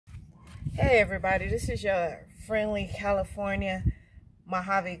Hey everybody, this is your friendly California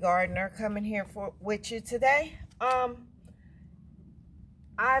Mojave gardener coming here with you today. I've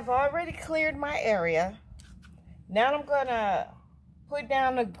already cleared my area. Now I'm gonna put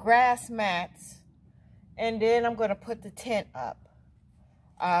down the grass mats and then I'm gonna put the tent up.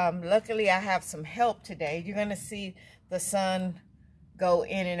 Luckily I have some help today. You're gonna see the sun go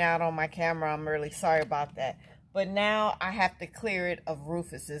in and out on my camera. I'm really sorry about that. But now I have to clear it of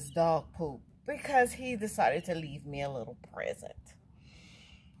Rufus's dog poop because he decided to leave me a little present.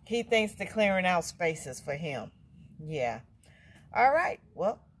 He thinks the clearing out space is for him. Yeah. All right.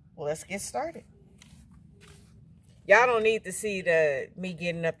 Well, let's get started. Y'all don't need to see me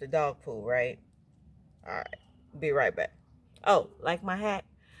getting up the dog poop, right? All right. Be right back. Oh, like my hat?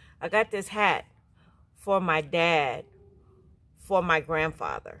 I got this hat for my dad, for my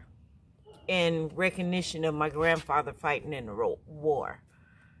grandfather, in recognition of my grandfather fighting in the war.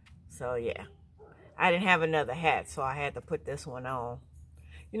 So yeah, I didn't have another hat, so I had to put this one on.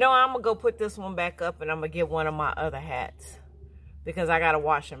 You know, I'm gonna go put this one back up and I'm gonna get one of my other hats because I gotta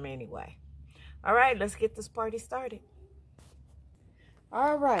wash them anyway. All right, let's get this party started.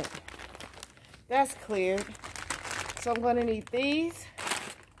 All right, that's cleared. So I'm gonna need these,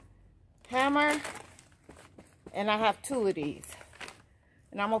 hammer, and I have 2 of these.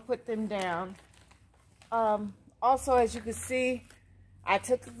 And I'm gonna put them down. Also, as you can see, I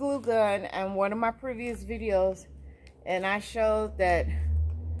took a glue gun in one of my previous videos and I showed that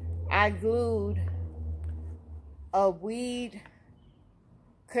I glued a weed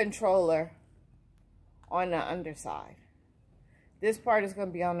controller on the underside. This part is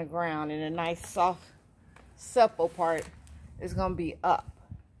gonna be on the ground and a nice soft, supple part is gonna be up.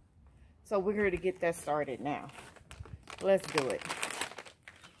 So we're here to get that started now. Let's do it.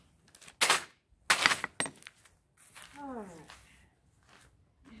 Alright.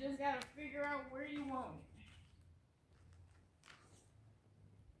 You just gotta figure out where you want it.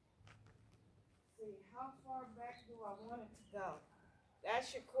 See, how far back do I want it to go?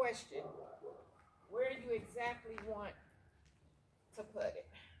 That's your question. Where do you exactly want to put it?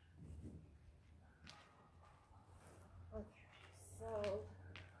 Okay, so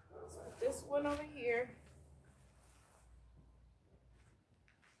let's put this one over here.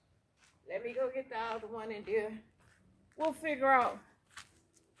 Let me go get the other one in there. We'll figure out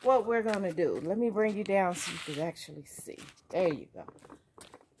what we're gonna do. Let me bring you down so you can actually see. There you go.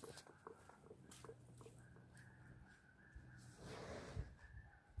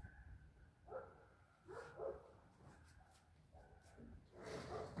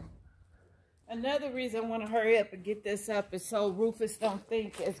 Another reason I want to hurry up and get this up is so Rufus don't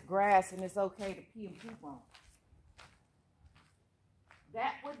think it's grass and it's okay to pee and poop on.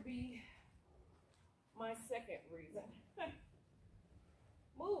 That would be my second reason.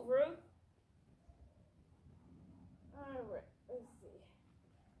 Move, Ruth. All right, let's see.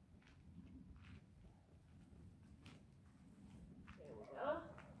 There we go.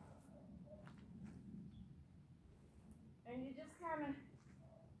 And you just kind of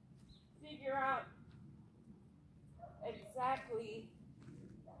figure out exactly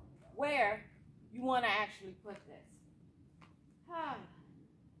where you want to actually put this.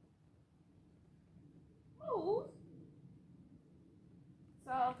 Move.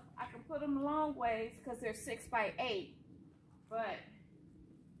 So I can put them long ways because they're 6 by 8, but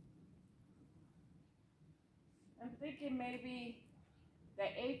I'm thinking maybe the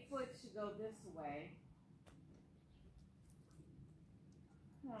 8 foot should go this way.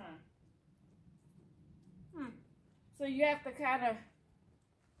 So you have to kind of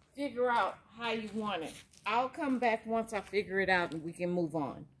figure out how you want it. I'll come back once I figure it out and we can move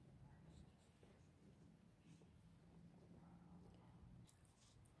on.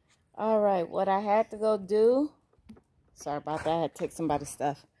 All right, what I had to go do, sorry about that, I had to take somebody's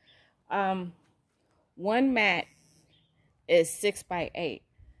stuff. One mat is 6 by 8.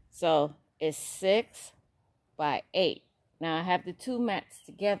 So it's 6 by 8. Now I have the 2 mats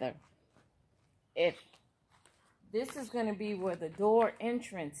together. If this is going to be where the door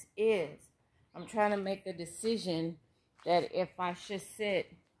entrance is, I'm trying to make a decision that if I should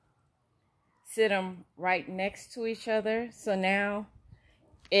sit them right next to each other. So now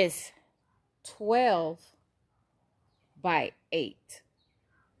it's 12 by 8.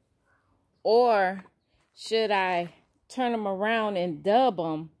 Or should I turn them around and dub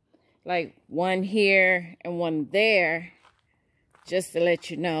them, like one here and one there, just to let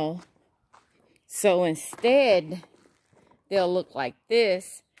you know. So instead, they'll look like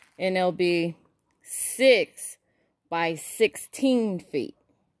this, and they'll be 6 by 16 feet.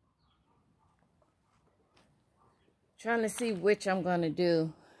 Trying to see which I'm going to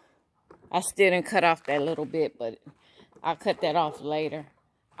do. I still didn't cut off that little bit, but I'll cut that off later.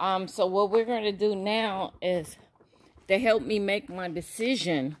 So what we're going to do now is to help me make my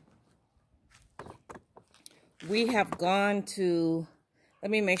decision. We have gone to,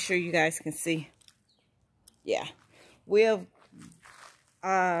 let me make sure you guys can see. Yeah, we have,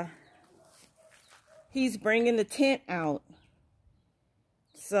 he's bringing the tent out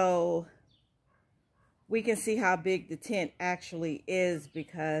so we can see how big the tent actually is,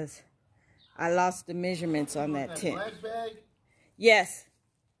 because I lost the measurements on that tent. Black bag? Yes.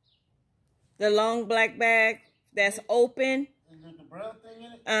 The long black bag that's open. Is there the brown thing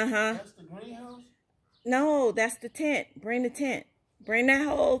in it? Uh-huh. That's the greenhouse? No, that's the tent. Bring the tent. Bring that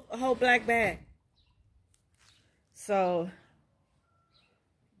whole black bag. So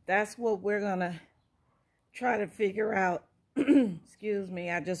that's what we're gonna try to figure out. Excuse me,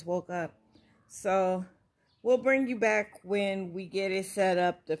 I just woke up. So we'll bring you back when we get it set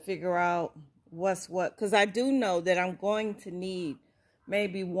up to figure out what's what. Because I do know that I'm going to need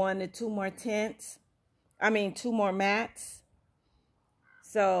maybe 1 to 2 more tents. 2 more mats.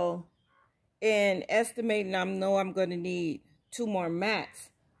 So in estimating, I know I'm going to need 2 more mats.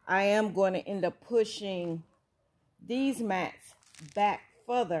 I am going to end up pushing these mats back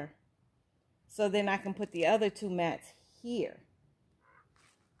further, so then I can put the other 2 mats here.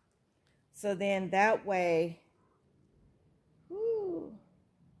 So then that way,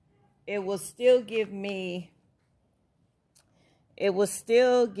 it will still give me, it will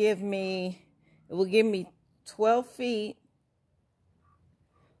give me 12 feet,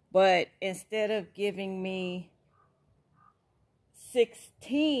 but instead of giving me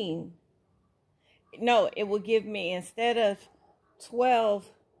 16, no, it will give me, instead of 12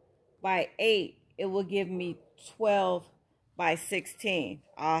 by 8, it will give me 12 by 16.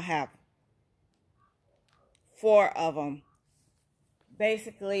 I'll have 4 of them,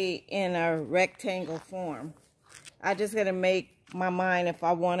 basically in a rectangle form. I just got to make my mind if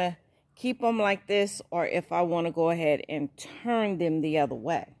I want to keep them like this or if I want to go ahead and turn them the other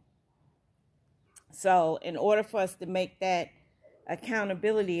way. So in order for us to make that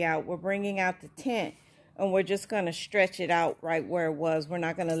accountability out, we're bringing out the tent and we're just going to stretch it out right where it was. We're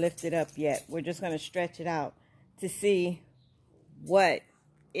not going to lift it up yet. We're just going to stretch it out to see what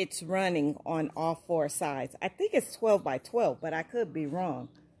it's running on all 4 sides. I think it's 12 by 12, but I could be wrong.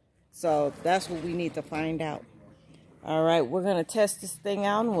 So that's what we need to find out. All right, we're going to test this thing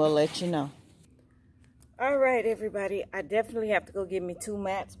out and we'll let you know. All right, everybody. I definitely have to go get me 2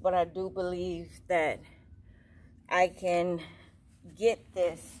 mats, but I do believe that I can get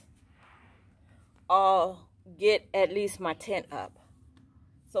this, get at least my tent up.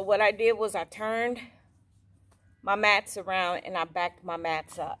 So what I did was I turned my mats around and I backed my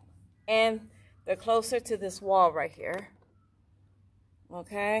mats up. And they're closer to this wall right here.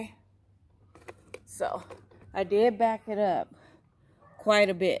 Okay? So I did back it up quite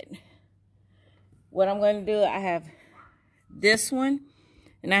a bit. What I'm going to do, I have this one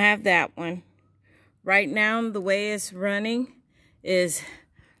and I have that one. Right now, the way it's running is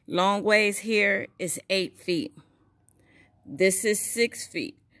long ways here is 8 feet. This is 6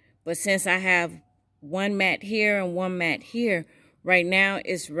 feet. But since I have 1 mat here and 1 mat here, right now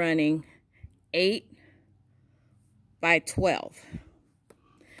it's running 8 by 12.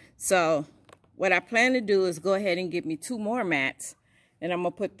 So what I plan to do is go ahead and get me 2 more mats, and I'm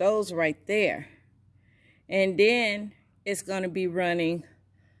going to put those right there. And then it's going to be running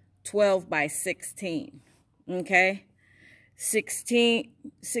 12 by 16. Okay? 16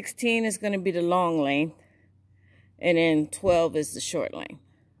 is going to be the long length, and then 12 is the short length.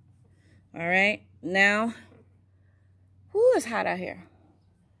 All right? Now, it's hot out here.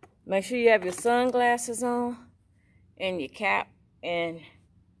 Make sure you have your sunglasses on and your cap. And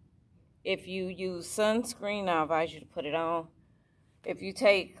if you use sunscreen, I advise you to put it on. If you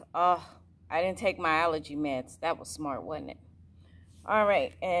take, I didn't take my allergy meds. That was smart, wasn't it? All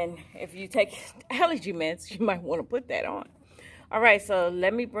right. And if you take allergy meds, you might want to put that on. All right. So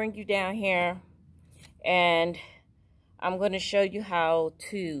let me bring you down here. And I'm going to show you how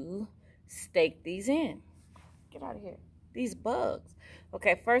to stake these in. Get out of here. These bugs.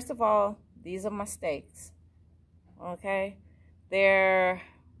 Okay, first of all, these are my stakes. Okay,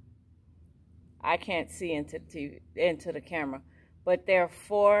 I can't see into the camera, but they're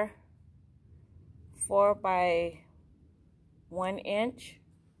 4 by 1 inch,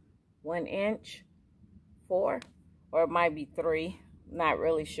 4, or it might be 3. Not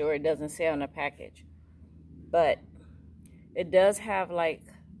really sure. It doesn't say on the package, but it does have like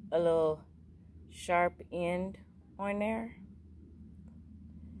a little sharp end on there.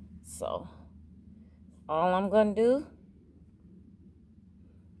 So all I'm gonna do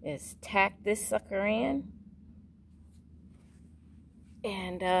is tack this sucker in.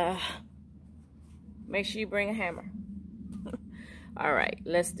 And make sure you bring a hammer. All right,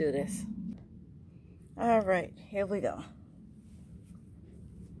 let's do this. All right, here we go.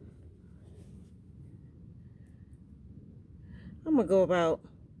 I'm gonna go about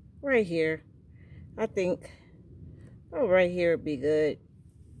right here. I think, oh, right here would be good.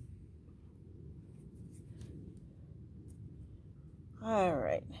 All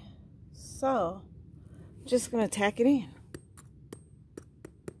right, so just gonna tack it in.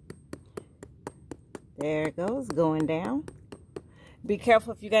 There it goes, going down. Be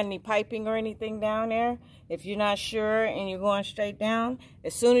careful if you got any piping or anything down there. If you're not sure and you're going straight down,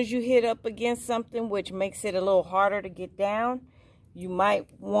 as soon as you hit up against something which makes it a little harder to get down, you might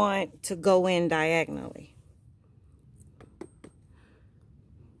want to go in diagonally.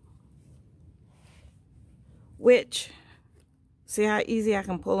 Which, see how easy I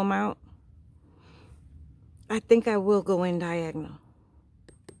can pull them out? I think I will go in diagonal.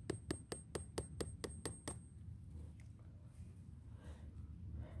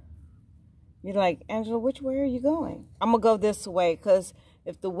 You're like, Angela, which way are you going? I'm going to go this way because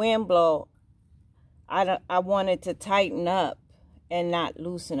if the wind blow, I want it to tighten up and not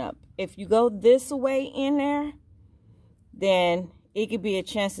loosen up. If you go this way in there, then it could be a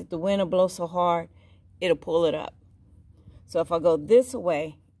chance that the wind will blow so hard, it'll pull it up. So if I go this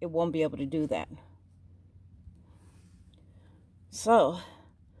way, it won't be able to do that. So,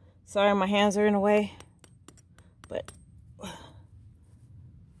 sorry my hands are in the way, but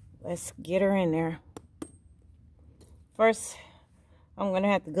let's get her in there. First, I'm going to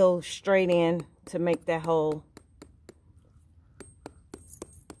have to go straight in to make that hole.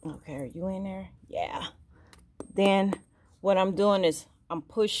 Okay, are you in there? Yeah. Then what I'm doing is I'm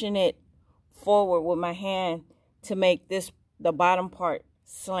pushing it forward with my hand to make this, the bottom part,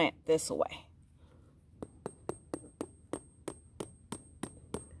 slant this way.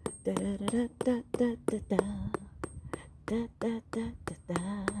 Da da da da da da da da da da da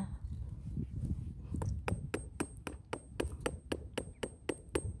da.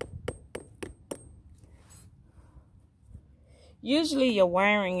 Usually your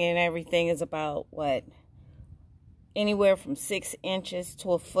wiring and everything is about what? Anywhere from 6 inches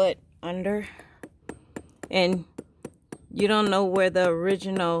to a foot under. And you don't know where the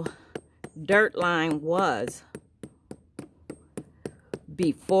original dirt line was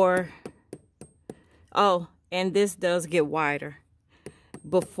before. Oh, and this does get wider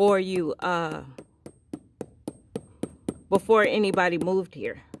before you before anybody moved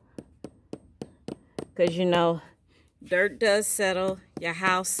here, because you know dirt does settle, your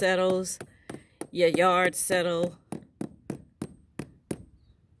house settles, your yard settle.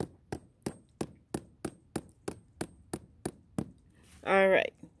 All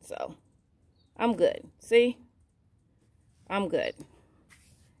right, so I'm good. See, I'm good.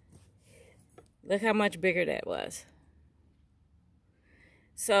 Look how much bigger that was.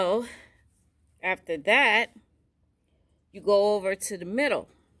 So after that, you go over to the middle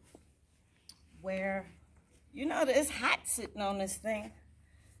where, you know, it's hot sitting on this thing.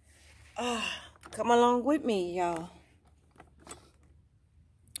 Come along with me, y'all.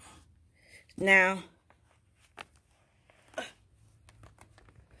 Now,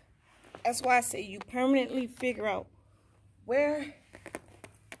 that's why I say you permanently figure out where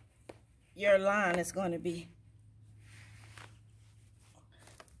your line is going to be.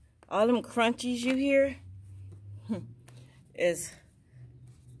 All them crunchies you hear is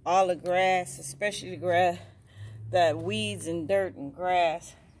all the grass, especially the grass, that weeds and dirt and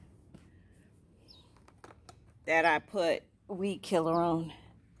grass that I put weed killer on.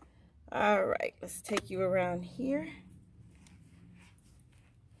 All right, let's take you around here.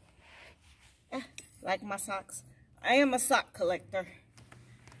 Like my socks. I am a sock collector.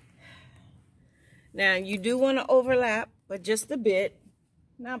 Now, you do want to overlap, but just a bit.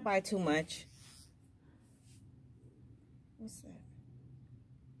 Not by too much. What's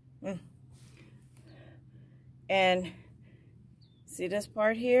that? And see this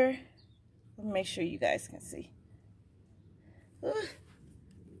part here? Let me make sure you guys can see.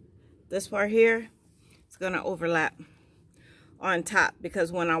 This part here, it's going to overlap on top,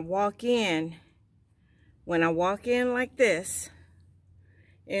 because when I walk in like this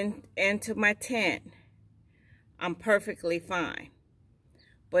into my tent, I'm perfectly fine.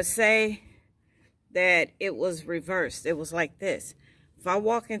 But say that it was reversed, it was like this. If I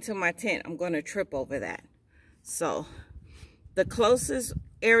walk into my tent, I'm going to trip over that. So the closest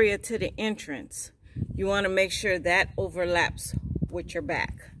area to the entrance, you want to make sure that overlaps with your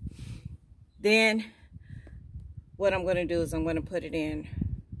back. Then what I'm going to do is I'm going to put it in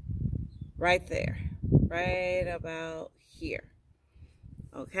right there, right about here.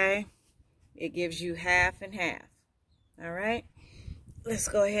 Okay, it gives you half and half. All right, let's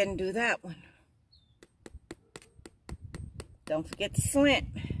go ahead and do that one. Don't forget the slant.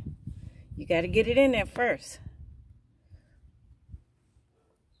 You got to get it in there first.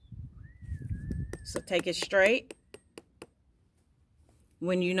 So take it straight.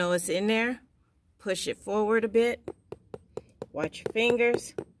 When you know it's in there, push it forward a bit. Watch your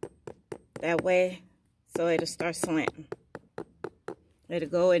fingers. That way, so it'll start slanting. It'll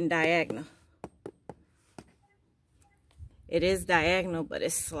go in diagonal. It is diagonal, but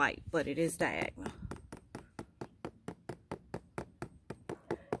it's slight, but it is diagonal.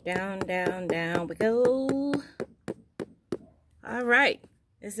 Down, down, down we go. All right,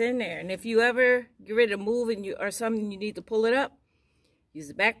 it's in there. And if you ever get ready to move and you or something, you need to pull it up, use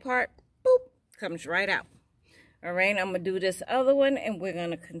the back part, boop, comes right out. All right, I'm gonna do this other one and we're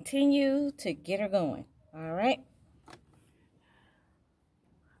gonna continue to get her going. All right.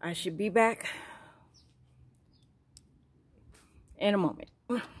 I should be back in a moment.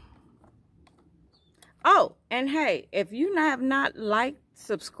 Oh, and hey, if you have not liked,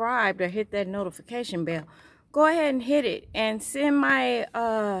 subscribed, or hit that notification bell, go ahead and hit it and send my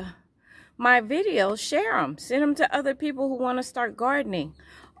my videos, share them, send them to other people who want to start gardening.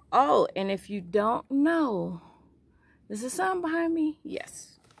 Oh, and if you don't know, is there something behind me?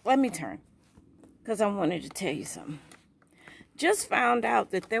 Yes. Let me turn, because I wanted to tell you something. Just found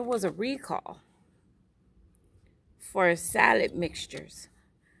out that there was a recall for salad mixtures.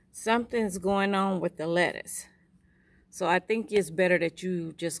 Something's going on with the lettuce. So I think it's better that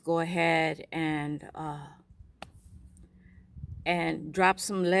you just go ahead and drop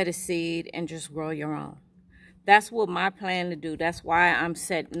some lettuce seed and just grow your own. That's what my plan to do. That's why I'm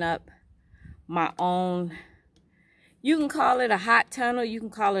setting up my own. You can call it a hot tunnel, you can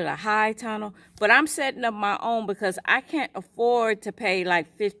call it a high tunnel, but I'm setting up my own because I can't afford to pay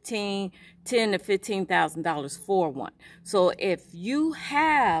like $10,000 to $15,000 for one. So if you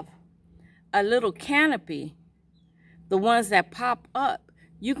have a little canopy, the ones that pop up,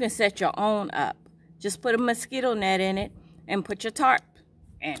 you can set your own up. Just put a mosquito net in it and put your tarp,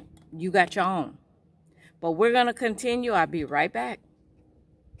 and you got your own. But we're gonna continue. I'll be right back.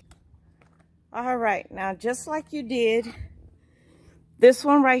 All right, now just like you did, this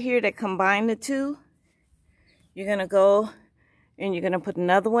one right here that combined the two, you're gonna go and you're gonna put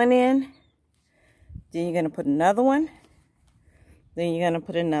another one in, then you're gonna put another one, then you're gonna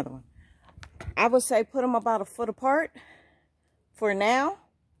put another one. I would say put them about a foot apart for now,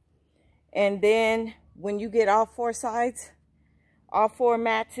 and then when you get all four sides, all four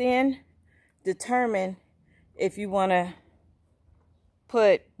mats in, determine if you want to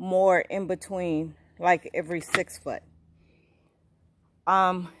put more in between, like every 6 foot.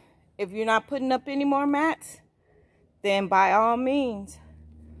 If you're not putting up any more mats, then by all means,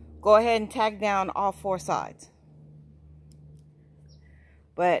 go ahead and tack down all four sides.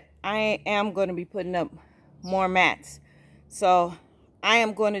 But I am going to be putting up more mats. So I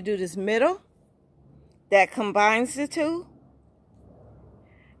am going to do this middle that combines the two.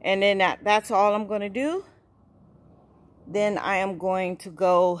 And then that's all I'm going to do. Then I am going to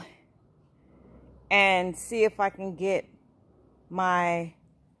go and see if I can get my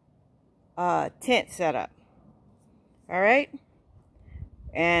tent set up. All right.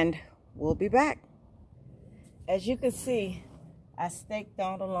 And we'll be back. As you can see, I staked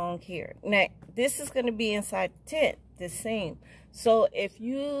all along here. Now, this is going to be inside the tent, this seam. So if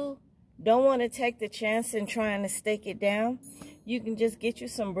you don't want to take the chance in trying to stake it down, you can just get you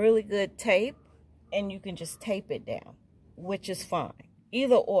some really good tape and you can just tape it down, which is fine.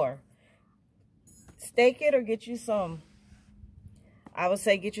 Either or. Stake it or get you some, I would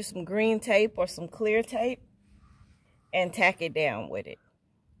say get you some green tape or some clear tape and tack it down with it.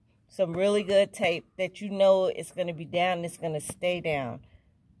 Some really good tape that you know it's going to be down and it's going to stay down.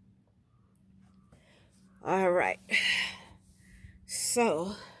 All right.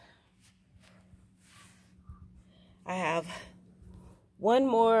 So, I have one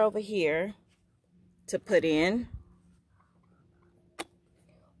more over here to put in.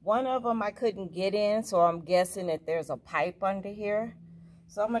 One of them I couldn't get in, so I'm guessing that there's a pipe under here.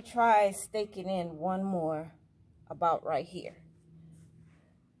 So I'm going to try staking in one more about right here.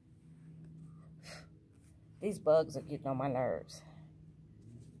 These bugs are getting on my nerves.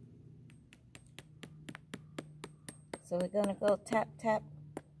 So we're going to go tap, tap,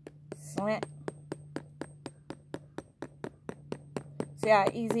 slant. See how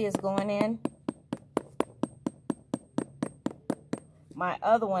easy it's going in? My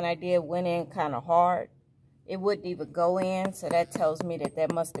other one I did went in kind of hard. it wouldn't even go in. So that tells me that there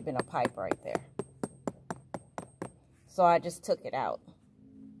must have been a pipe right there. So I just took it out.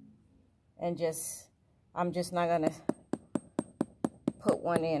 And I'm just not going to put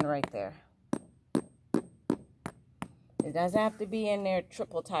one in right there. It doesn't have to be in there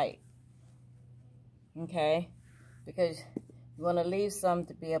triple tight. Okay? Because you want to leave some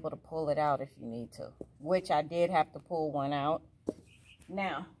to be able to pull it out if you need to. Which I did have to pull one out.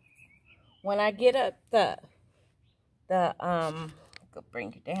 Now, when I get up go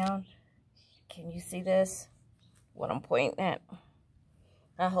bring it down. Can you see this? What I'm pointing at?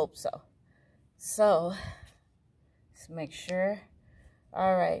 I hope so. So, let's make sure.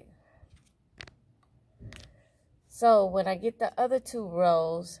 All right. So, when I get the other 2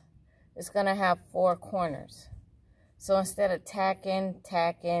 rows, it's going to have 4 corners. So, instead of tacking,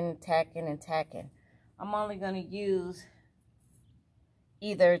 and tacking, I'm only going to use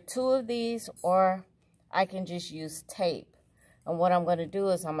either 2 of these, or I can just use tape. And what I'm going to do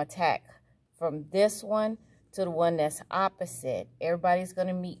is I'm going to tack from this one to the one that's opposite. Everybody's going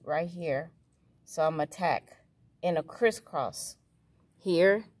to meet right here. So I'm going to tack in a crisscross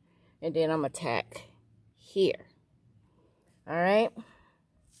here. And then I'm going to tack here. All right.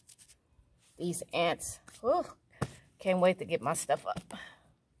 These ants. Whew, can't wait to get my stuff up.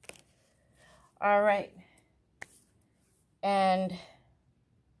 All right. And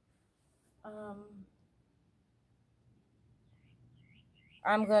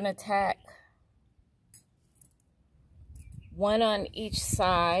I'm going to tack 1 on each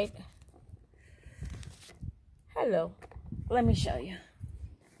side. Hello. Let me show you.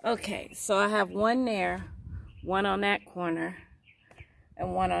 Okay, so I have 1 there, 1 on that corner,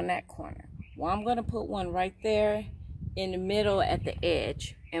 and 1 on that corner. Well, I'm going to put 1 right there in the middle at the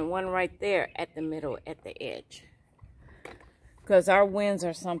edge, and 1 right there at the middle at the edge. Because our winds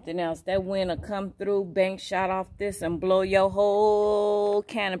are something else. That wind will come through, bank shot off this, and blow your whole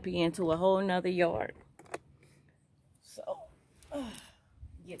canopy into a whole nother yard. So,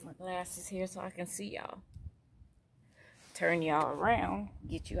 get my glasses here so I can see y'all. Turn y'all around,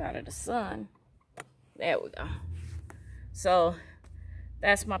 get you out of the sun. There we go. So,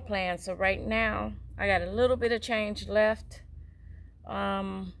 that's my plan. So, right now, I got a little bit of change left.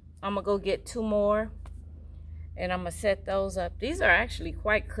 I'm going to go get 2 more. And I'm going to set those up. These are actually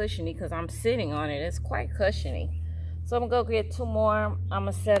quite cushiony because I'm sitting on it. It's quite cushiony. So I'm going to go get 2 more. I'm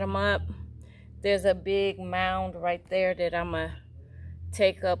going to set them up. There's a big mound right there that I'm going to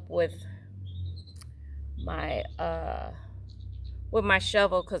take up with my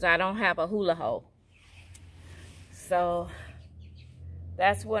shovel because I don't have a hula hole. So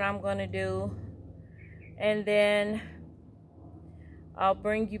that's what I'm going to do. And then I'll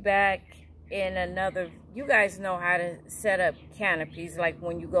bring you back in another. You guys know how to set up canopies, like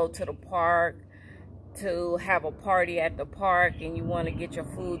when you go to the park to have a party at the park and you want to get your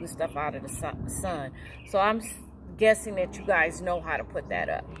food and stuff out of the sun. So I'm guessing that you guys know how to put that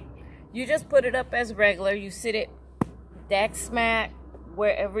up. You just put it up as regular. You sit it deck smack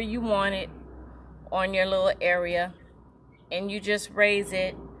wherever you want it on your little area, and you just raise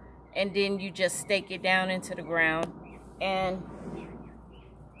it, and then you just stake it down into the ground. And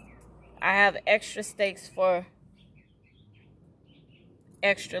I have extra stakes for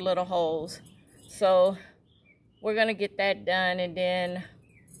extra little holes. So we're going to get that done, and then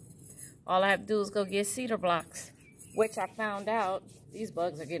all I have to do is go get cedar blocks, which I found out these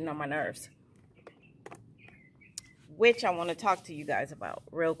bugs are getting on my nerves, which I want to talk to you guys about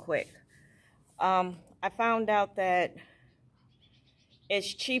real quick. I found out that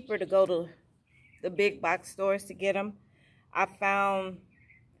it's cheaper to go to the big box stores to get them. I found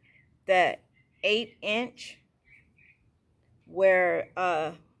that 8-inch where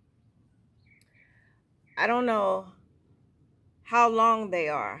I don't know how long they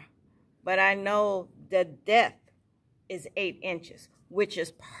are, but I know the depth is 8 inches, which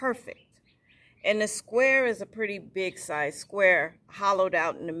is perfect. And the square is a pretty big size square, hollowed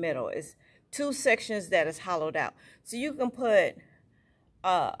out in the middle. It's 2 sections that is hollowed out. So you can put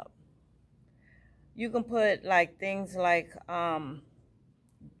like things like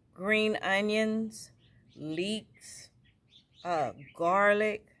green onions, leeks,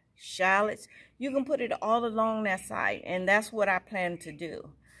 garlic, shallots. You can put it all along that side, and that's what I plan to do.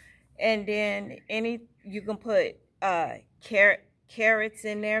 And then you can put carrots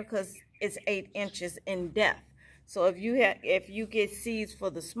in there because it's 8 inches in depth. So if you get seeds for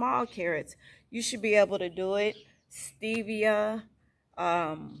the small carrots, you should be able to do it. Stevia,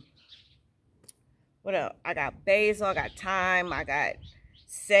 what else? I got basil, I got thyme, I got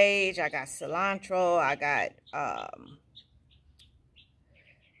sage, I got cilantro, I got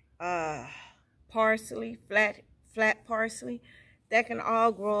parsley, flat parsley, that can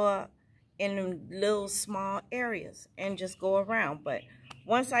all grow up in little small areas and just go around. But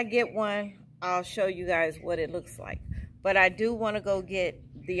once I get one, I'll show you guys what it looks like. But I do want to go get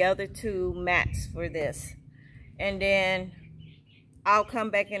the other 2 mats for this, and then I'll come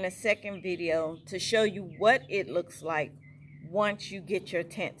back in a second video to show you what it looks like once you get your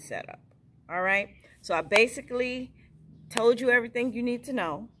tent set up. All right, so I basically told you everything you need to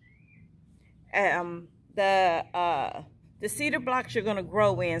know. The cedar blocks you're going to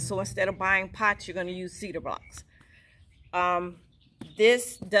grow in, so instead of buying pots, you're going to use cedar blocks.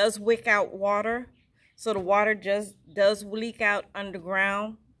 This does wick out water, so the water just does leak out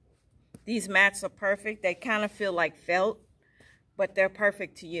underground. These mats are perfect. They kind of feel like felt, but they're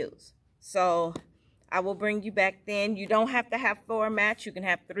perfect to use. So I will bring you back then. You don't have to have 4 mats. You can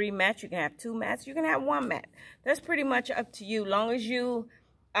have 3 mats. You can have 2 mats. You can have 1 mat. That's pretty much up to you. Long as you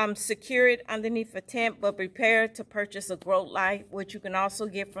secure it underneath a tent, but prepare to purchase a grow light, which you can also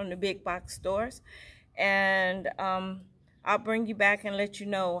get from the big box stores. And I'll bring you back and let you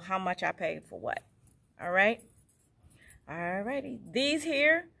know how much I paid for what. All right? Alrighty. These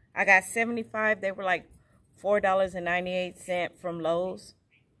here, I got 75. They were like $4.98 from Lowe's.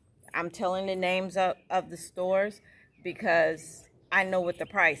 I'm telling the names of the stores because I know what the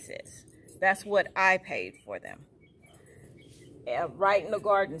price is. That's what I paid for them. Right in the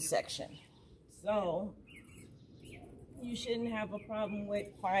garden section. So you shouldn't have a problem with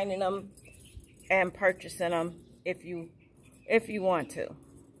finding them and purchasing them if you want to.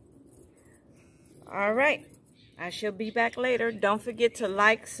 All right, I shall be back later. Don't forget to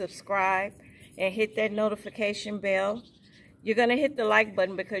like, subscribe, and hit that notification bell. You're gonna hit the like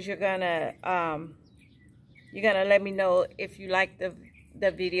button because you're gonna let me know if you like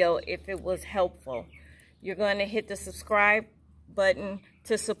the video, if it was helpful. You're gonna hit the subscribe button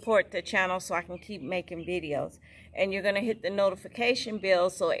to support the channel so I can keep making videos, and you're gonna hit the notification bell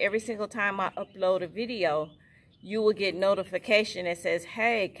so every single time I upload a video, you will get notification that says,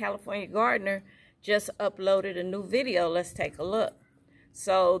 hey, California Gardener just uploaded a new video. Let's take a look.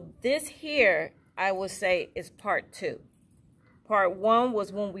 So this here, I would say, is part 2. Part 1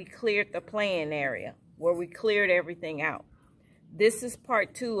 was when we cleared the playing area, where we cleared everything out. This is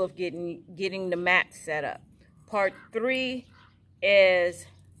part 2 of getting the mat set up. Part 3 is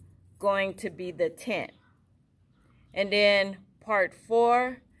going to be the tent. And then part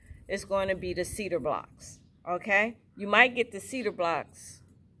 4 is going to be the cedar blocks. Okay? You might get the cedar blocks.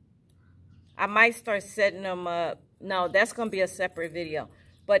 I might start setting them up. No, that's going to be a separate video.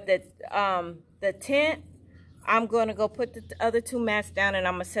 But the tent, I'm going to go put the other 2 mats down and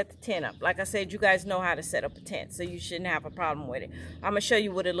I'm going to set the tent up. Like I said, you guys know how to set up a tent, so you shouldn't have a problem with it. I'm going to show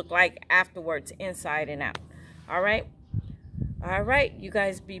you what it looked like afterwards, inside and out. All right? All right, you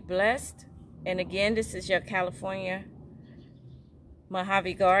guys be blessed. And again, this is your California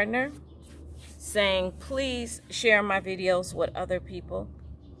Mojave Gardener saying, please share my videos with other people.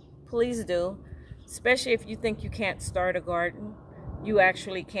 Please do. Especially if you think you can't start a garden. You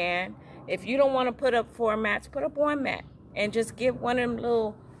actually can. If you don't want to put up 4 mats, put up 1 mat. And just get one of them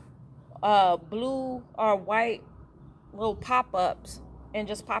little blue or white little pop-ups and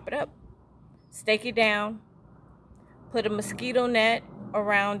just pop it up. Stake it down. Put a mosquito net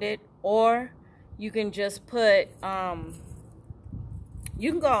around it. Or you can just put,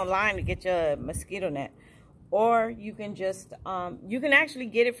 you can go online to get your mosquito net. Or you can just, you can actually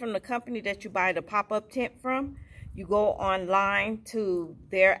get it from the company that you buy the pop-up tent from. You go online to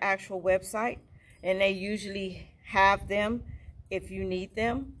their actual website, and they usually have them if you need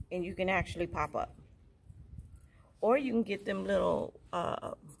them, and you can actually pop up. Or you can get them little,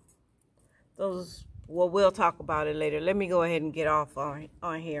 those, well, we'll talk about it later. Let me go ahead and get off on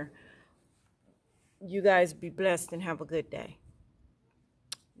here. You guys be blessed and have a good day.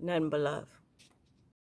 Nothing but love.